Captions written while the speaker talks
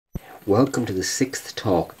Welcome to the sixth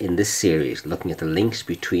talk in this series looking at the links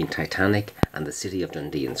between Titanic and the city of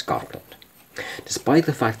Dundee in Scotland. Despite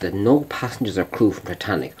the fact that no passengers or crew from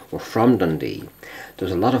Titanic were from Dundee, there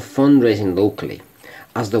was a lot of fundraising locally,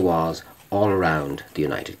 as there was all around the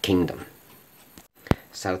United Kingdom.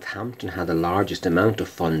 Southampton had the largest amount of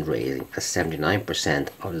fundraising, as 79%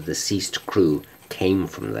 of the deceased crew came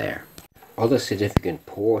from there. Other significant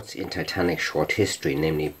ports in Titanic's short history,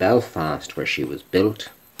 namely Belfast, where she was built,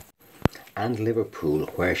 and Liverpool,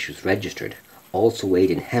 where she was registered, also weighed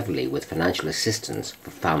in heavily with financial assistance for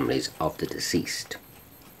families of the deceased.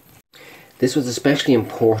 This was especially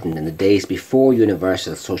important in the days before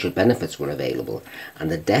universal social benefits were available, and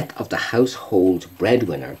the death of the household's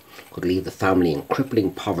breadwinner could leave the family in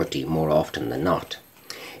crippling poverty more often than not.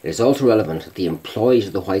 It is also relevant that the employees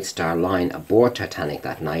of the White Star Line aboard Titanic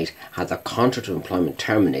that night had their contract of employment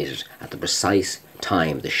terminated at the precise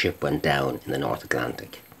time the ship went down in the North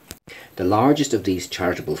Atlantic. The largest of these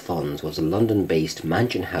charitable funds was the London-based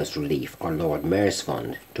Mansion House Relief or Lord Mayor's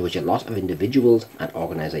Fund, to which a lot of individuals and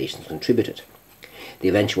organisations contributed. The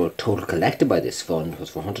eventual total collected by this fund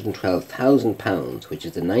was £412,000, which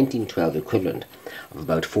is the 1912 equivalent of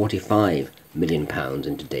about £45 million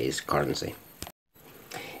in today's currency.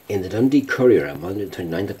 In the Dundee Courier on Monday the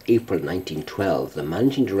 29th of April 1912, the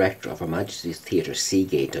managing director of Her Majesty's Theatre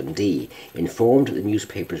Seagate, Dundee, informed the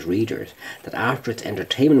newspaper's readers that after its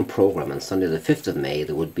entertainment programme on Sunday the 5th of May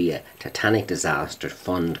there would be a Titanic Disaster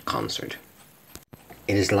Fund concert.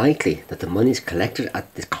 It is likely that the monies collected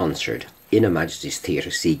at the concert in Her Majesty's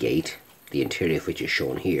Theatre Seagate, the interior of which is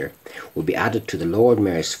shown here, will be added to the Lord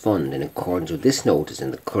Mayor's Fund in accordance with this notice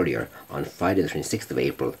in the Courier on Friday the 26th of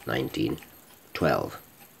April 1912.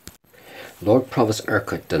 Lord Provost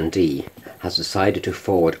Urquhart Dundee has decided to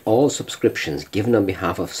forward all subscriptions given on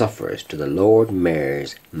behalf of sufferers to the Lord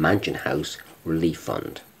Mayor's Mansion House Relief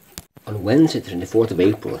Fund. On Wednesday the 24th of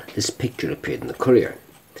April, this picture appeared in the Courier.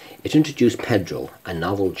 It introduced Pedro, a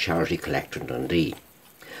novel charity collector in Dundee.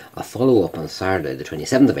 A follow-up on Saturday the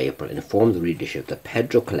 27th of April informed the readership that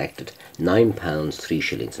Pedro collected £9, 3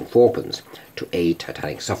 shillings and 4pence to aid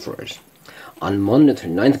Titanic sufferers. On Monday the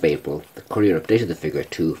 29th of April, the Courier updated the figure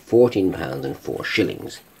to £14 and 4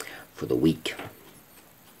 shillings for the week.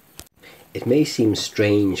 It may seem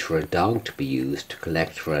strange for a dog to be used to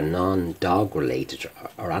collect for a non-dog related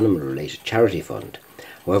or animal related charity fund.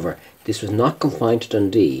 However, this was not confined to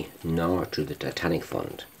Dundee nor to the Titanic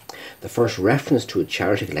Fund. The first reference to a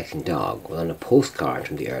charity collecting dog was on a postcard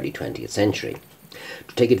from the early 20th century.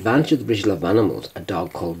 To take advantage of the British love of animals, a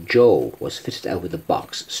dog called Joe was fitted out with a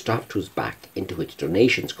box strapped to his back into which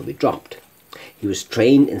donations could be dropped. He was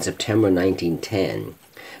trained in September 1910,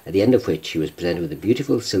 at the end of which he was presented with a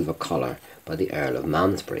beautiful silver collar by the Earl of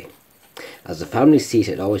Malmesbury. As the family seat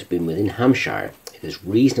had always been within Hampshire, it is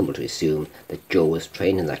reasonable to assume that Joe was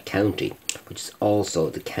trained in that county, which is also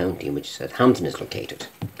the county in which Southampton is located.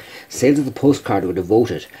 Sales of the postcard were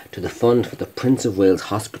devoted to the fund for the Prince of Wales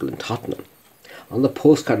Hospital in Tottenham. On the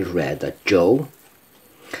postcard it read that Joe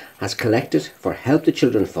has collected for Help the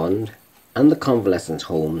Children Fund and the Convalescents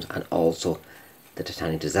Homes and also the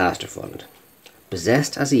Titanic Disaster Fund.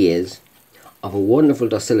 Possessed as he is of a wonderful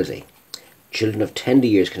docility, children of tender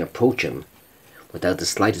years can approach him without the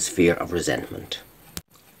slightest fear of resentment.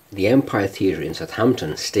 The Empire Theatre in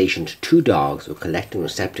Southampton stationed 2 dogs with collecting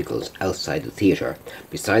receptacles outside the theatre,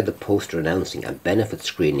 beside the poster announcing a benefit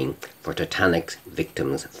screening for Titanic's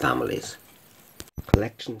victims' families.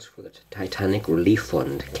 Collections for the Titanic Relief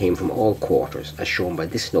Fund came from all quarters, as shown by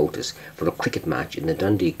this notice for a cricket match in the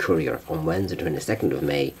Dundee Courier on Wednesday 22nd of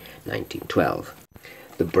May 1912.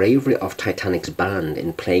 The bravery of Titanic's band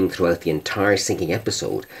in playing throughout the entire sinking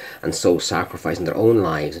episode and so sacrificing their own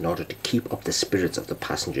lives in order to keep up the spirits of the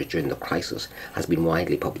passengers during the crisis has been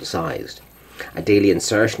widely publicised. A daily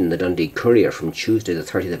insertion in the Dundee Courier from Tuesday the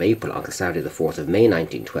 30th of April until Saturday the 4th of May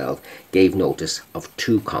 1912 gave notice of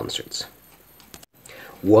 2 concerts.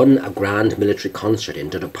 One, a grand military concert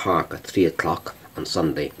in Dundee Park at 3 o'clock on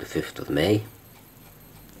Sunday the 5th of May.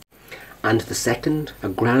 And the second, a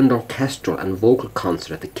grand orchestral and vocal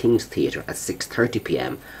concert at the King's Theatre at 6:30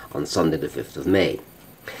 p.m. on Sunday the 5th of May.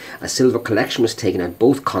 A silver collection was taken at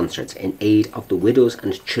both concerts in aid of the widows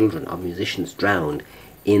and children of musicians drowned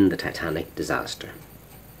in the Titanic disaster.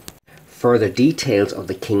 Further details of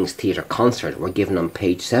the King's Theatre concert were given on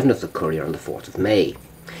page 7 of the Courier on the 4th of May.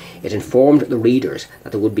 It informed the readers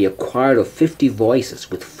that there would be a choir of 50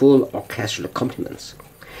 voices with full orchestral accompaniments,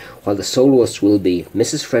 while the soloists will be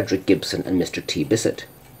Mrs. Frederick Gibson and Mr. T. Bissett.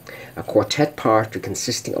 A quartet party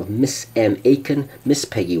consisting of Miss M. Aiken, Miss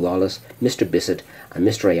Peggy Wallace, Mr. Bissett and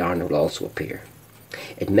Mr. A. Arnold will also appear.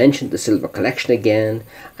 It mentioned the silver collection again,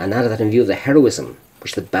 and added that in view of the heroism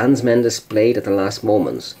which the bandsmen displayed at the last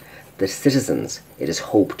moments, the citizens, it is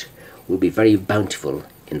hoped, will be very bountiful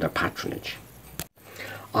in their patronage.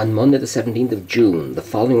 On Monday the 17th of June, the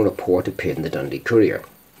following report appeared in the Dundee Courier.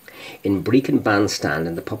 In Brecon Bandstand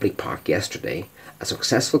in the public park yesterday, a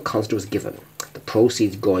successful concert was given, the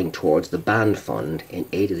proceeds going towards the band fund in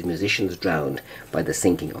aid of the musicians drowned by the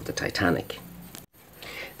sinking of the Titanic.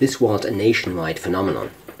 This was a nationwide phenomenon.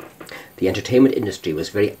 The entertainment industry was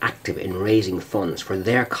very active in raising funds for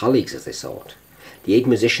their colleagues, as they saw it. The 8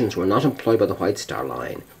 musicians were not employed by the White Star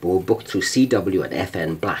Line, but were booked through CW and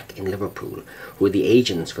FN Black in Liverpool, who were the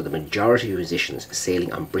agents for the majority of musicians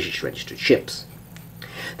sailing on British registered ships.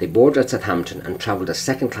 They boarded at Southampton and travelled as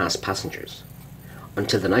second-class passengers.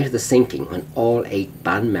 Until the night of the sinking, when all 8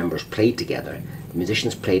 band members played together, the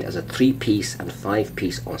musicians played as a 3-piece and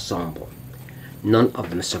 5-piece ensemble. None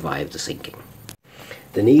of them survived the sinking.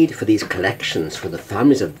 The need for these collections for the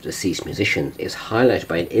families of deceased musicians is highlighted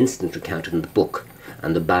by an incident recounted in the book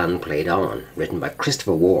And the Band Played On, written by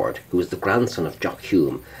Christopher Ward, who was the grandson of Jock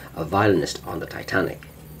Hume, a violinist on the Titanic.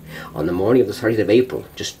 On the morning of the 30th of April,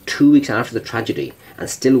 just 2 weeks after the tragedy, and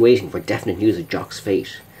still waiting for definite news of Jock's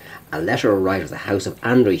fate, a letter arrived at the house of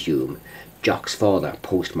Andrew Hume, Jock's father,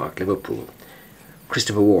 postmarked Liverpool.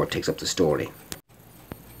 Christopher Ward takes up the story.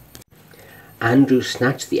 Andrew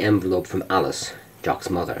snatched the envelope from Alice, Jock's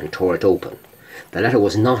mother, and tore it open. The letter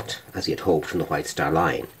was not, as he had hoped, from the White Star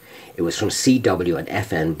Line. It was from CW and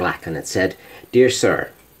FN Black, and it said, "Dear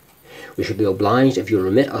Sir, we shall be obliged if you will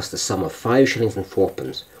remit us the sum of 5 shillings and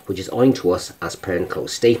 4pence, which is owing to us as per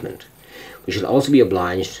enclosed statement. We shall also be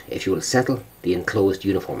obliged if you will settle the enclosed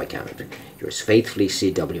uniform account. Yours faithfully,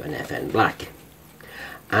 CW and FN Black."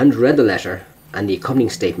 Andrew read the letter and the accompanying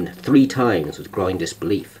statement 3 times with growing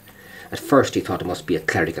disbelief. At first he thought it must be a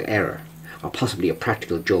clerical error, or possibly a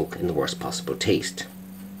practical joke in the worst possible taste.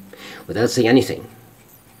 Without saying anything,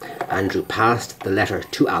 Andrew passed the letter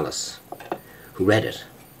to Alice, who read it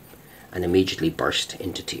and immediately burst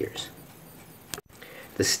into tears.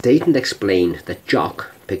 The statement explained that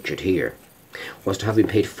Jock, pictured here, was to have been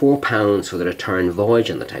paid £4 for the return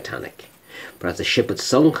voyage on the Titanic, but as the ship had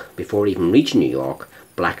sunk before even reaching New York,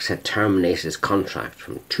 Blacks had terminated his contract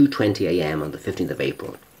from 2:20 a.m. on the 15th of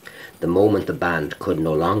April, the moment the band could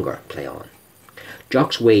no longer play on.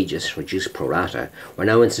 Jock's wages, reduced pro rata, were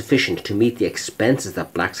now insufficient to meet the expenses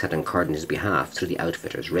that Blacks had incurred on his behalf through the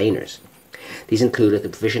outfitter's reiners. These included the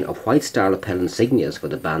provision of White Star lapel insignias for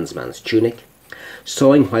the bandsman's tunic,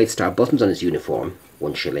 sewing White Star buttons on his uniform,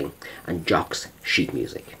 1 shilling, and Jock's sheet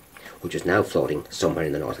music, which was now floating somewhere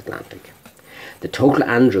in the North Atlantic. The total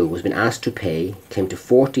Andrew was being asked to pay came to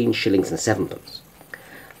 14 shillings and 7pence,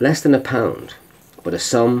 less than £1, but a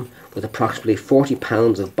sum with approximately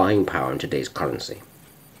 £40 of buying power in today's currency.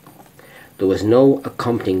 There was no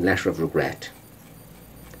accompanying letter of regret,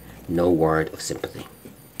 no word of sympathy.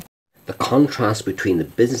 The contrast between the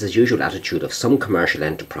business-as-usual attitude of some commercial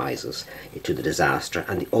enterprises to the disaster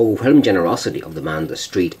and the overwhelming generosity of the man on the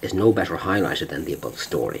street is no better highlighted than the above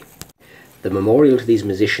story. The memorial to these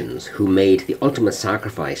musicians who made the ultimate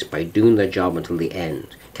sacrifice by doing their job until the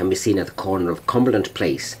end can be seen at the corner of Cumberland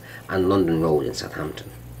Place and London Road in Southampton.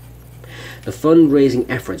 The fundraising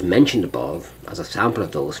efforts mentioned above, as a sample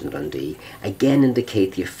of those from Dundee, again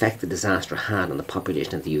indicate the effect the disaster had on the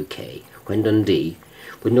population of the UK, when Dundee,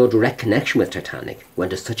 with no direct connection with Titanic, went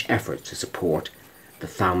to such efforts to support the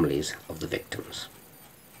families of the victims.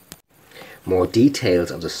 More details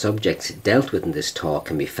of the subjects dealt with in this talk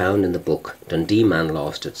can be found in the book Dundee Man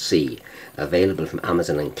Lost at Sea, available from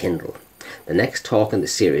Amazon and Kindle. The next talk in the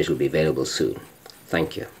series will be available soon.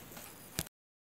 Thank you.